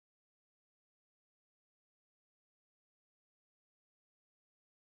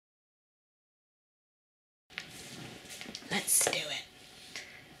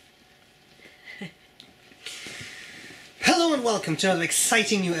and welcome to another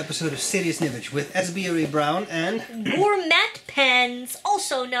exciting new episode of Serious Nibbage with B.R.E. Brown and... Gourmet Pens,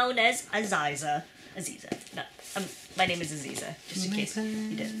 also known as Aziza. Aziza. No, my name is Aziza, just in case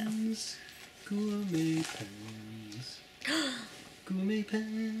you didn't know. Gourmet pens. Gourmet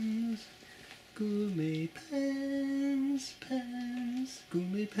pens. Gourmet pens. Pens.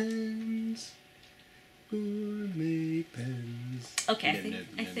 Gourmet pens. Gourmet pens. Okay,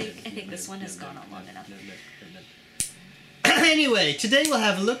 I think this one has gone on long enough. Anyway, today we'll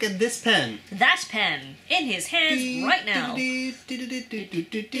have a look at this pen. That pen in his hands right now.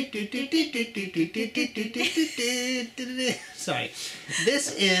 Sorry.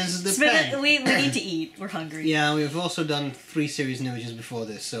 This is the Smith, pen. we need to eat. We're hungry. Yeah, we've also done 3 series images before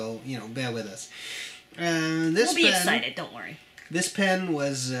this, so, you know, bear with us. We'll be excited, don't worry. This pen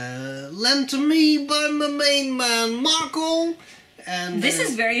was lent to me by my main man, Marco. And this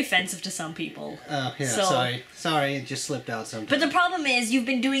is very offensive to some people. Oh, yeah, so, sorry, it just slipped out sometimes. But the problem is, you've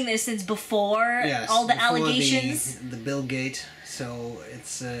been doing this since before all the allegations. The Bill Gate, so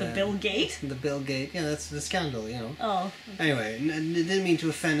it's... the Bill Gate? The Bill Gate, yeah, that's the scandal, you know. Oh. Okay. Anyway, it didn't mean to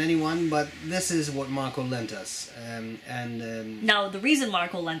offend anyone, but this is what Marco lent us. Now, the reason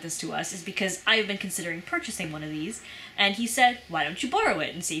Marco lent this to us is because I've been considering purchasing one of these, and he said, why don't you borrow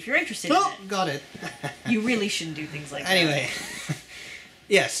it and see if you're interested in it? Got it. You really shouldn't do things like anyway. that.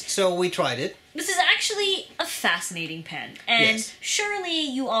 Yes, so we tried it. This is actually a fascinating pen, and surely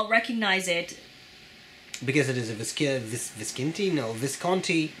you all recognize it. Because it is a Visconti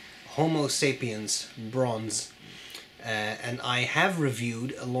Homo Sapiens bronze. And I have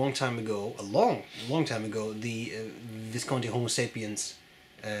reviewed a long time ago, the Visconti Homo Sapiens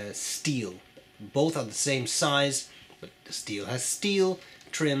steel. Both are the same size, but the steel has steel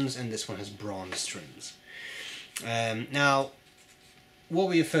trims and this one has bronze trims. Now, what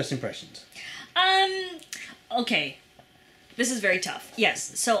were your first impressions? Okay. This is very tough.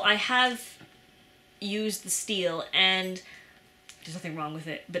 Yes, so I have used the steel, and there's nothing wrong with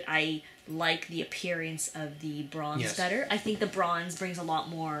it, but I like the appearance of the bronze better. I think the bronze brings a lot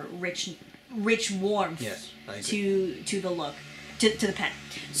more rich warmth to the look, to the pen.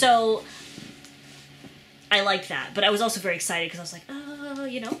 So I like that, but I was also very excited because I was like, oh,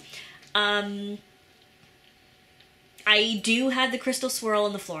 you know. I do have the Crystal Swirl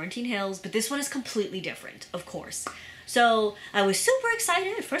and the Florentine Hills, but this one is completely different, of course. So I was super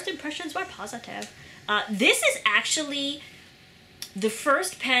excited. First impressions were positive. This is actually the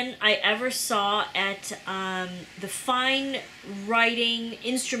first pen I ever saw at the Fine Writing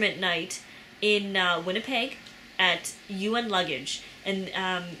Instrument Night in Winnipeg at UN Luggage, and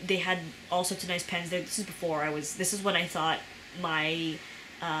they had all sorts of nice pens there. This is when I thought my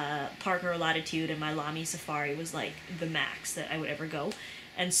Parker Latitude and my Lamy Safari was like the max that I would ever go.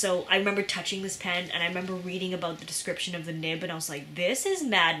 And so I remember touching this pen, and I remember reading about the description of the nib, and I was like, this is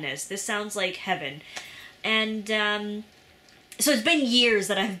madness. This sounds like heaven. And so it's been years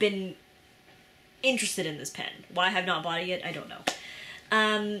that I've been interested in this pen. Why I have not bought it yet, I don't know.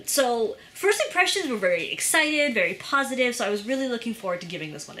 So first impressions were very excited, very positive, so I was really looking forward to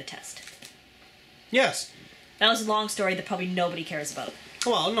giving this one a test. Yes. That was a long story that probably nobody cares about.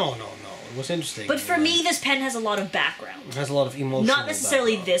 Well, no. It was interesting. But for me, this pen has a lot of background. It has a lot of emotional Not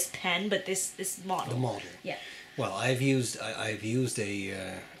necessarily background. This pen, but this model. The model. Yeah. Well, I've used a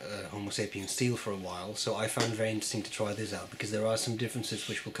Homo Sapiens steel for a while, so I found it very interesting to try this out, because there are some differences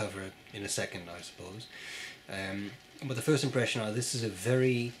which we'll cover in a second, I suppose. But the first impression are this is a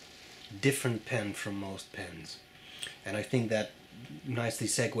very different pen from most pens. And I think that nicely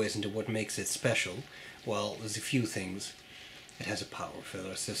segues into what makes it special. Well, there's a few things. It has a power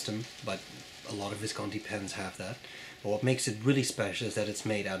filler system, but a lot of Visconti pens have that. But what makes it really special is that it's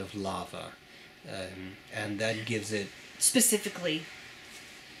made out of lava. And that gives it... Specifically,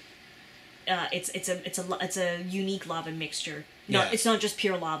 it's a unique lava mixture. It's not just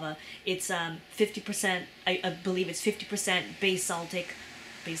pure lava. It's 50%. I believe it's 50% basaltic.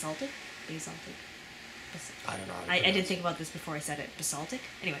 Basaltic. I don't know. I didn't think about this before I said it. Basaltic.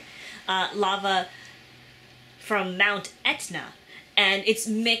 Anyway, lava from Mount Etna, and it's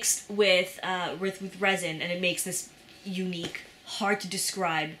mixed with resin, and it makes this unique, hard to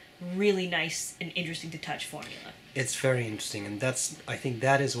describe, really nice and interesting to touch formula. It's very interesting, and I think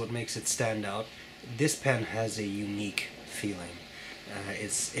that is what makes it stand out. This pen has a unique feeling. I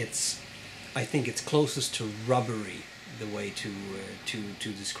think it's closest to rubbery, the way to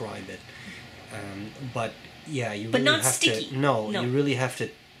describe it. But yeah, you really have sticky. to. No, you really have to.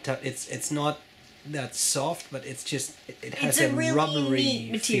 It's not that soft, but it's just it has a really rubbery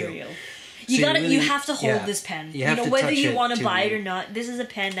neat material. Feel. You have to hold this pen. You have to whether touch you it want to buy it or not, this is a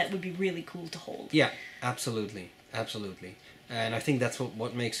pen that would be really cool to hold. Yeah, absolutely. And I think that's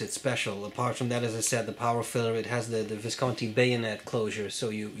what makes it special. Apart from that, as I said, the power filler, it has the Visconti bayonet closure, so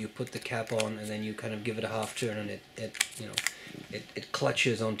you put the cap on and then you kind of give it a half turn and it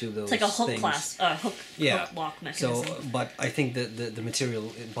clutches onto those It's like a hook things. hook lock mechanism. So, but I think that the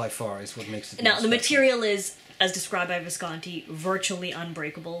material by far is what makes it. Now, the special. material is, as described by Visconti, virtually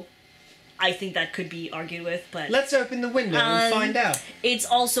unbreakable. I think that could be argued with, but Let's open the window and find out. it's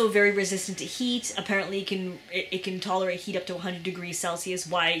also very resistant to heat. Apparently, it can tolerate heat up to 100 degrees Celsius.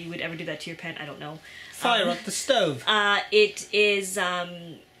 Why you would ever do that to your pen, I don't know. Fire up the stove. It is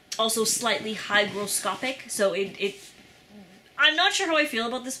also slightly hygroscopic, so it. I'm not sure how I feel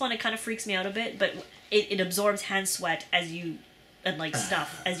about this one. It kind of freaks me out a bit, but it absorbs hand sweat as you and like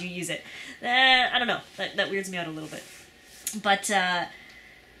stuff as you use it. I don't know. That weirds me out a little bit, but.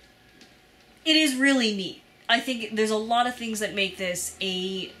 It is really neat. I think there's a lot of things that make this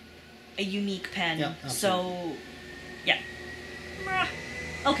a unique pen. Yeah, so, yeah.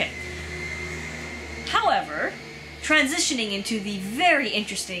 Okay. However, transitioning into the very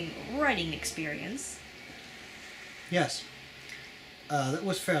interesting writing experience. Yes. That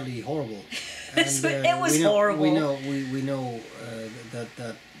was fairly horrible. It was horrible. We know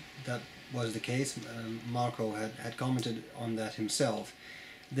that was the case. Marco had commented on that himself.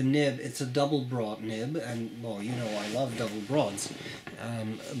 The nib, it's a double broad nib, and well, you know I love double broads,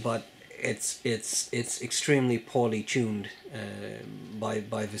 but it's extremely poorly tuned by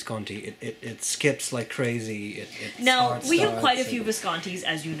Visconti. It skips like crazy. Now we have quite a few Viscontis,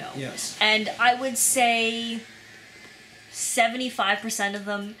 as you know. Yes. And I would say 75% of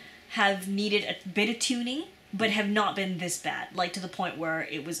them have needed a bit of tuning, but have not been this bad, like to the point where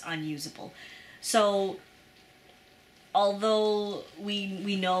it was unusable. So. Although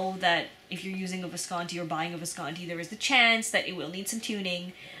we know that if you're using a Visconti or buying a Visconti, there is the chance that it will need some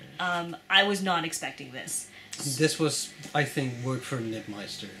tuning. I was not expecting this. This was, I think, work for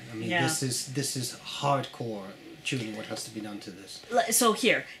Nibmeister. I mean, Yeah. this is hardcore tuning. What has to be done to this? So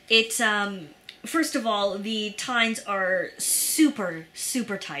here, it's first of all, the tines are super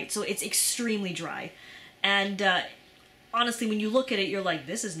tight, so it's extremely dry, and honestly, when you look at it, you're like,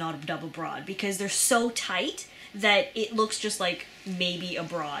 this is not a double broad because they're so tight that it looks just like maybe a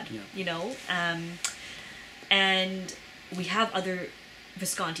broad, you know? And we have other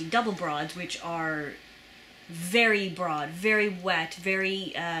Visconti double broads, which are very broad, very wet,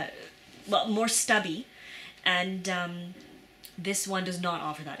 very, more stubby. And this one does not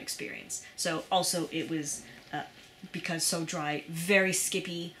offer that experience. So also it was, because so dry, very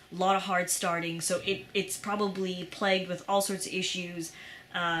skippy, a lot of hard starting. So it's probably plagued with all sorts of issues.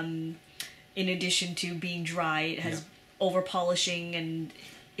 In addition to being dry, it has over polishing, and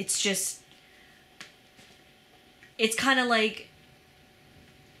it's just, it's kind of like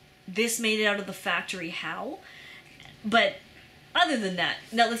this made it out of the factory how, but other than that,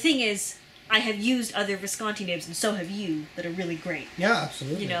 now the thing is, I have used other Visconti nibs, and so have you, that are really great. Yeah,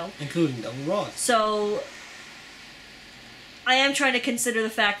 absolutely. You know, including double rods. So I am trying to consider the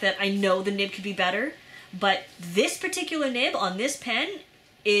fact that I know the nib could be better, but this particular nib on this pen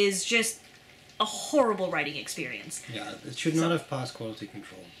is just a horrible writing experience. Yeah, it should not have passed quality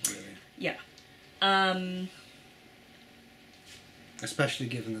control, really. Yeah. Especially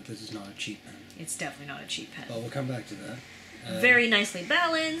given that this is not a cheap pen. It's definitely not a cheap pen. Well, we'll come back to that. Very nicely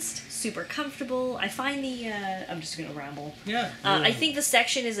balanced, super comfortable. I find the I'm just gonna ramble. Yeah. I think the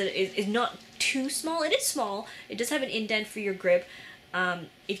section is not too small. It is small. It does have an indent for your grip.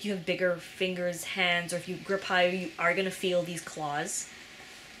 If you have bigger fingers, hands, or if you grip higher, you are gonna feel these claws.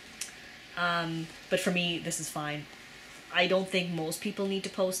 But for me, this is fine. I don't think most people need to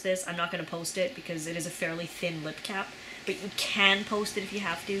post this. I'm not going to post it because it is a fairly thin lip cap. But you can post it if you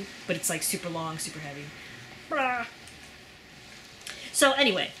have to. But it's like super long, super heavy. Blah. So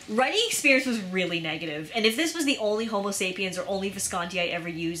anyway, writing experience was really negative. And if this was the only Homo Sapiens or only Visconti I ever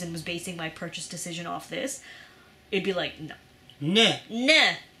used and was basing my purchase decision off this, it'd be like, no. Nah.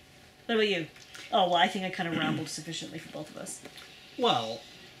 Nah. What about you? Oh, well, I think I kind of rambled sufficiently for both of us. Well,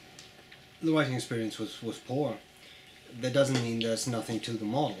 the writing experience was poor. That doesn't mean there's nothing to the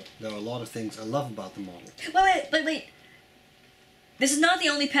model. There are a lot of things I love about the model. Wait. This is not the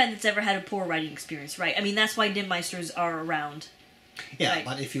only pen that's ever had a poor writing experience, right? I mean, that's why Nibmeisters are around. Yeah, right?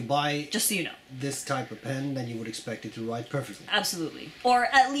 But if you buy just so you know this type of pen, then you would expect it to write perfectly. Absolutely. Or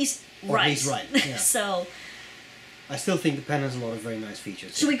at least right. Yeah. So I still think the pen has a lot of very nice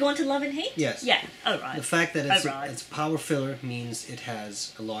features. Should we go into love and hate? Yes. Yeah. All right. The fact that it's power filler means it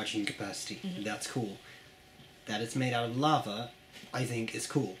has a large ink capacity. Mm-hmm. That's cool. That it's made out of lava, I think is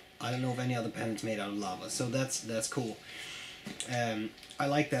cool. I don't know of any other pen that's made out of lava, so that's cool. I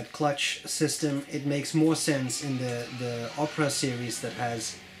like that clutch system. It makes more sense in the Opera series that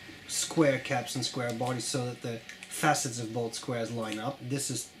has square caps and square bodies, so that the facets of both squares line up. This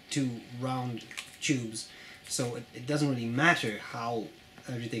is two round tubes, so it doesn't really matter how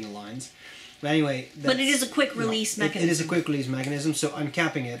everything aligns. But anyway, but it is a quick release mechanism. It is a quick release mechanism, so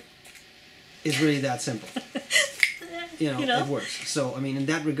uncapping it is really that simple. It works. So I mean, in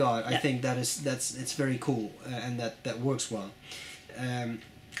that regard, I think it's very cool, and that works well.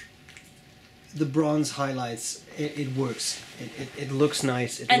 The bronze highlights, it works. It looks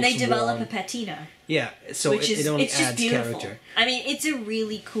nice. And they develop a patina. Yeah, so it only adds beautiful. character. I mean, it's a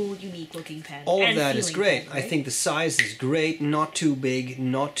really cool, unique looking pen. All of that is great. Pen, right? I think the size is great. Not too big,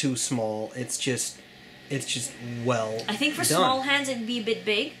 not too small. It's just well I think for done. small hands it'd be a bit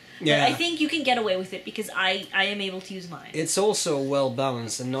big. Yeah. But I think you can get away with it because I am able to use mine. It's also well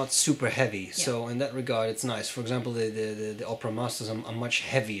balanced and not super heavy. Yeah. So in that regard, it's nice. For example, the Opera Masters are much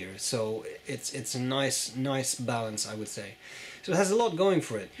heavier. So it's a nice balance, I would say. So it has a lot going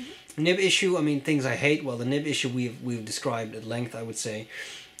for it. Mm-hmm. Nib issue, I mean, things I hate. Well, the nib issue we've described at length, I would say.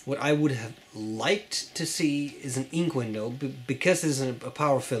 What I would have liked to see is an ink window, because this is a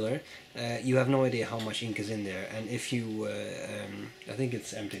power filler. You have no idea how much ink is in there, and if you, I think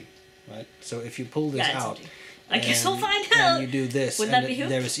it's empty, right? So if you pull this out, empty. I guess we'll find out. And you do this, Wouldn't and that be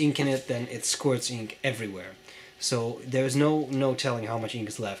there is ink in it, then it squirts ink everywhere. So there is no telling how much ink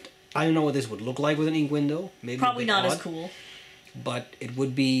is left. I don't know what this would look like with an ink window. Maybe probably a bit not odd, as cool. but it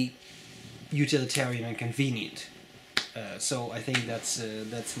would be utilitarian and convenient. So I think that's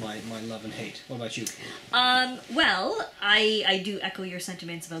my love and hate. What about you? Well, I do echo your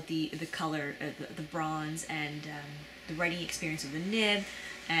sentiments about the color, the bronze, and the writing experience of the nib,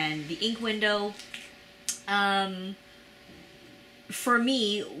 and the ink window. For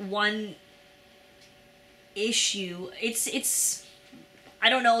me, one issue, it's I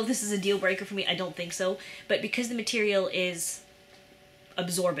don't know if this is a deal breaker for me. I don't think so, but because the material is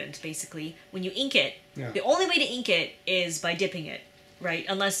absorbent, basically, when you ink it, the only way to ink it is by dipping it, right?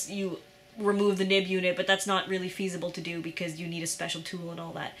 Unless you remove the nib unit, but that's not really feasible to do because you need a special tool and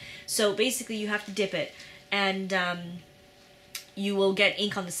all that. So basically you have to dip it, and you will get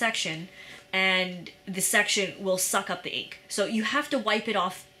ink on the section, and the section will suck up the ink. So you have to wipe it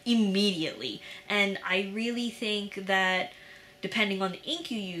off immediately, and I really think that depending on the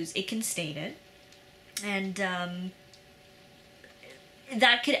ink you use, it can stain it, and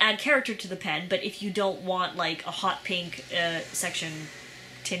that could add character to the pen. But if you don't want like a hot pink section,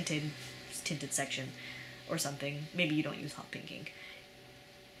 tinted section or something, maybe you don't use hot pink ink,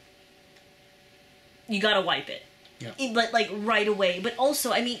 you gotta wipe it. But like right away. But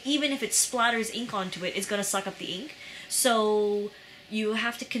also, I mean, even if it splatters ink onto it, it's gonna suck up the ink. So you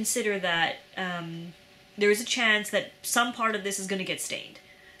have to consider that there is a chance that some part of this is gonna get stained.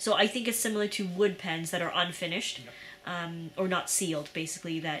 So I think it's similar to wood pens that are unfinished. Or not sealed,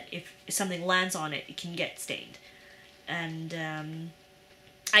 basically, that if something lands on it, it can get stained. And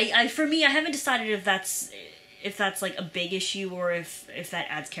for me, I haven't decided if that's like a big issue or if that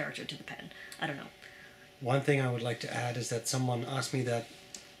adds character to the pen. I don't know. One thing I would like to add is that someone asked me that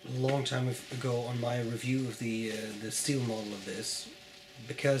a long time ago on my review of the steel model of this,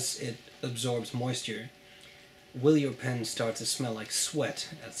 because it absorbs moisture, will your pen start to smell like sweat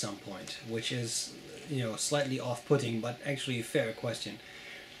at some point? Which is, slightly off-putting, but actually a fair question.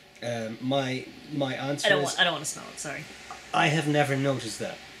 My answer is... I don't want to smell it, sorry. I have never noticed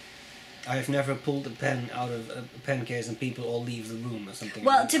that. I have never pulled a pen out of a pen case and people all leave the room or something.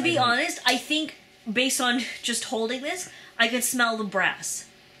 Well, to be honest, I think based on just holding this, I could smell the brass.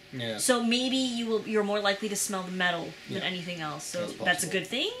 Yeah. So maybe you're more likely to smell the metal than anything else. So that's a good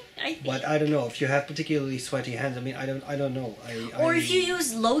thing, I think. But I don't know, if you have particularly sweaty hands, I mean, I don't know. Or if you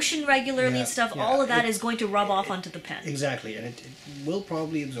use lotion regularly and stuff, all of that is going to rub off onto the pen. Exactly, and it will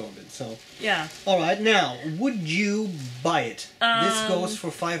probably absorb it. So yeah. All right, now, would you buy it? This goes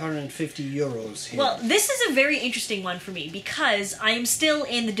for 550 euros here. Well, this is a very interesting one for me because I am still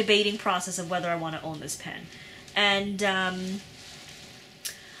in the debating process of whether I want to own this pen. And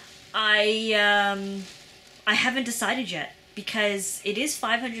I haven't decided yet because it is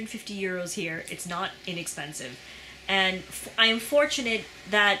 550 euros here. It's not inexpensive. And I am fortunate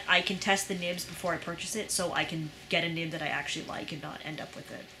that I can test the nibs before I purchase it, so I can get a nib that I actually like and not end up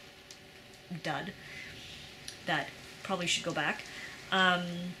with a dud that probably should go back.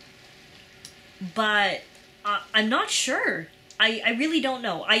 But I'm not sure. I really don't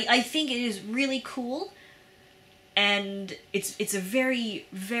know. I think it is really cool. And it's a very,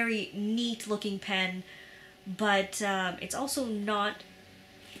 very neat looking pen, but it's also not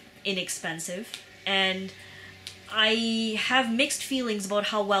inexpensive. And I have mixed feelings about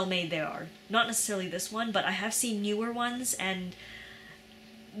how well made they are. Not necessarily this one, but I have seen newer ones, and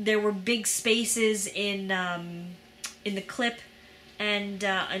there were big spaces in the clip, and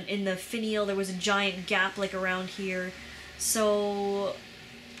in the finial there was a giant gap like around here. So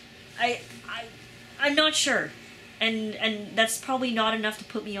I'm not sure, and that's probably not enough to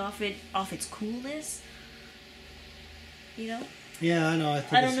put me off its coolness. You know? Yeah, I know. I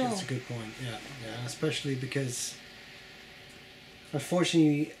think don't know. It's a good point. Yeah, yeah, especially because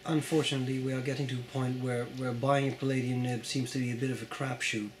unfortunately, we are getting to a point where buying a palladium nib seems to be a bit of a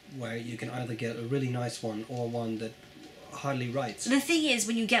crapshoot, where you can either get a really nice one or one that hardly writes. The thing is,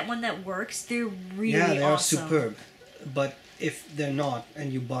 when you get one that works, they're really they awesome. are superb. But if they're not,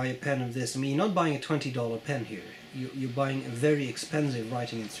 and you buy a pen of this, I mean, you're not buying a $20 pen here. You're buying a very expensive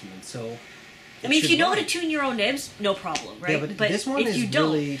writing instrument, so... I mean, if you know how to tune your own nibs, no problem, right? Yeah, but this one if is you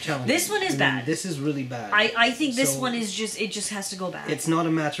don't, really challenging. this one is bad. This is really bad. I think this one is it just has to go bad. It's not a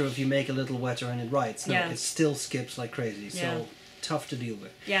matter of you make a little wetter and it writes. No, Yeah. it still skips like crazy. So Yeah. tough to deal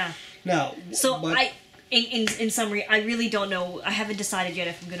with. Yeah. Now, So but, in summary, I really don't know. I haven't decided yet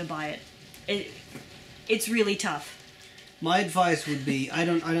if I'm gonna buy it. It's really tough. my advice would be, I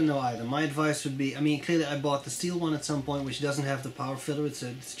don't know either. My advice would be, I mean, clearly I bought the steel one at some point, which doesn't have the power filler. It's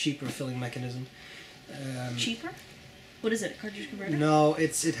a cheaper filling mechanism. Cheaper? What is it? Cartridge converter? No,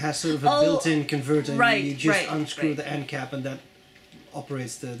 it has sort of a built-in converter. Right, You just right, unscrew right. the end cap and that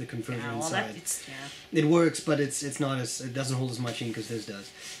operates the converter Yeah, well, inside. yeah. It works, but it's not as, it doesn't hold as much ink as this does.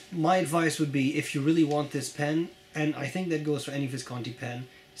 My advice would be, if you really want this pen, and I think that goes for any Visconti pen,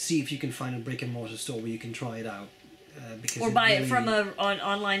 see if you can find a brick and mortar store where you can try it out. Because Or buy it from an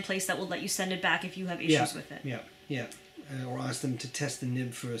online place that will let you send it back if you have issues with it. Yeah. Or ask them to test the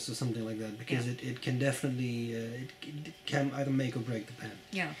nib first or something like that, because it can definitely it can either make or break the pen.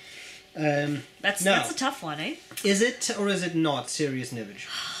 Yeah. Now, That's a tough one, eh? Is it or is it not serious nibbage?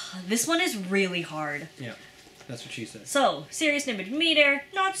 This one is really hard. Yeah, that's what she said. So, serious nibbage meter,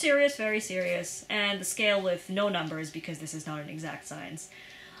 not serious, very serious, and the scale with no numbers because this is not an exact science.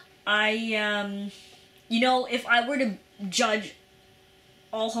 If I were to judge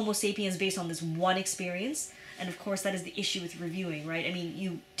all Homo sapiens based on this one experience, and of course that is the issue with reviewing, right? I mean,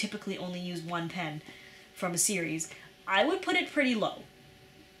 you typically only use one pen from a series. I would put it pretty low.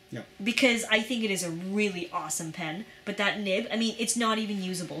 Yeah. Because I think it is a really awesome pen, but that nib, I mean, it's not even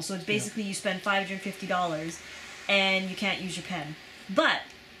usable. So it's basically you spend $550 and you can't use your pen. But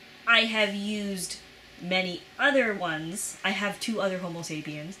I have used many other ones. I have 2 other Homo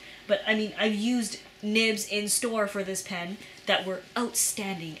sapiens, but I mean, I've used nibs in store for this pen that were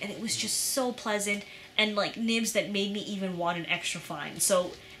outstanding, and it was just so pleasant, and like nibs that made me even want an extra fine.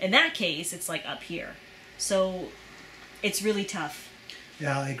 So in that case, it's like up here. So it's really tough.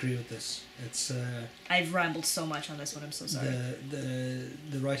 Yeah, I agree with this. It's I've rambled so much on this one. I'm so sorry.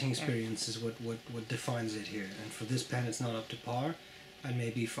 the writing experience is what defines it here, and for this pen, it's not up to par, and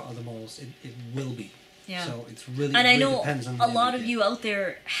maybe for other models, it will be. Yeah. So it's really, and I really know depends on a lot of nib. you out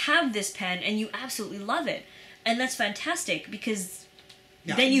there have this pen and you absolutely love it, and that's fantastic because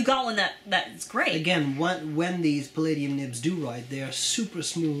then you got one that's great. Again, when these palladium nibs do write, they are super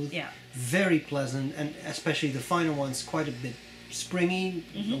smooth, very pleasant, and especially the finer ones, quite a bit springy.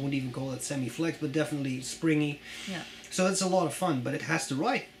 I wouldn't even call it semi-flex, but definitely springy. Yeah. So it's a lot of fun, but it has to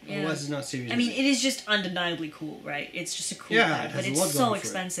write. Yeah. Otherwise, it's not serious. I mean, it is just undeniably cool, right? It's just a cool pen, it has but a it's lot so going for it.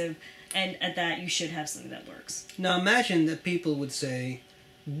 expensive, and at that, you should have something that works. Now imagine that people would say,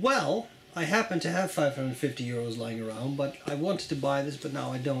 well, I happen to have 550 euros lying around, but I wanted to buy this, but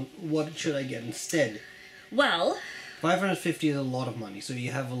now I don't. What should I get instead? Well, 550 is a lot of money, so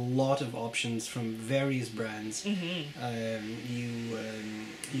you have a lot of options from various brands. You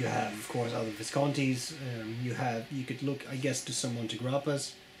have, of course, other Viscontis. You could look, I guess, to some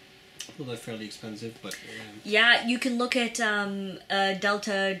Montegrappas. Well, they're fairly expensive, but... yeah, you can look at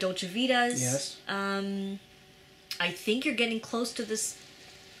Delta Dolce Vitas. Yes. I think you're getting close to this,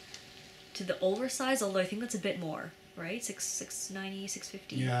 to the oversize, although I think that's a bit more, right? 690,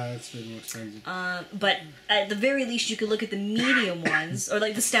 650. Yeah, it's a bit more expensive. But at the very least, you could look at the medium ones, or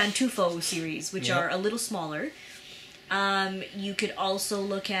like the Stan Tufo series, which are a little smaller. You could also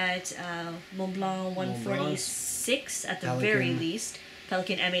look at Mont Blanc 146 at the Pelican. very least.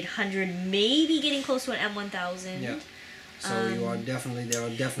 Pelican M800, maybe getting close to an M1000. Yeah. So there are definitely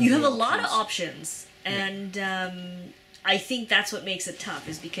You have a lot of options, and I think that's what makes it tough,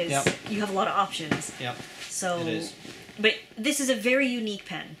 is because you have a lot of options. Yeah. So, it is. But this is a very unique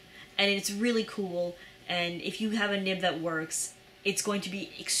pen, and it's really cool. And if you have a nib that works, it's going to be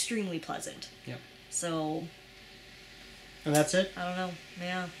extremely pleasant. Yeah. So. And that's it? I don't know.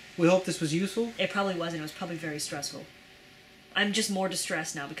 Yeah. We hope this was useful. It probably wasn't. It was probably very stressful. I'm just more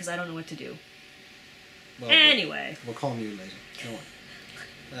distressed now because I don't know what to do. Well, anyway. We'll call you later. Don't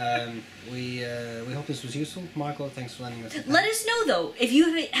worry. We hope this was useful. Marco, thanks for lending us. Let us know though if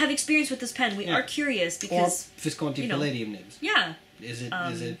you have experience with this pen. We are curious because or Visconti Palladium nibs. Yeah. Is it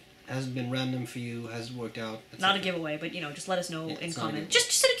has it been random for you? Has it worked out? Not a giveaway, but just let us know in comments.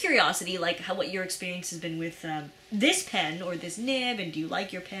 Just out of curiosity, like what your experience has been with this pen or this nib, and do you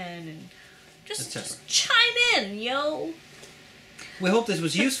like your pen, and just chime in, yo. We hope this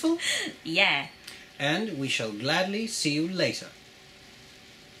was useful. Yeah. And we shall gladly see you later.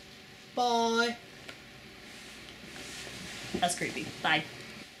 Bye. That's creepy. Bye.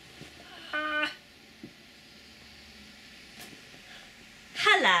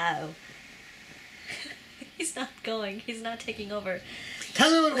 Hello. He's not going. He's not taking over.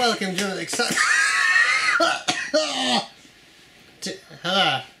 Hello and welcome to the exciting...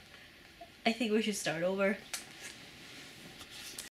 Hello. I think we should start over.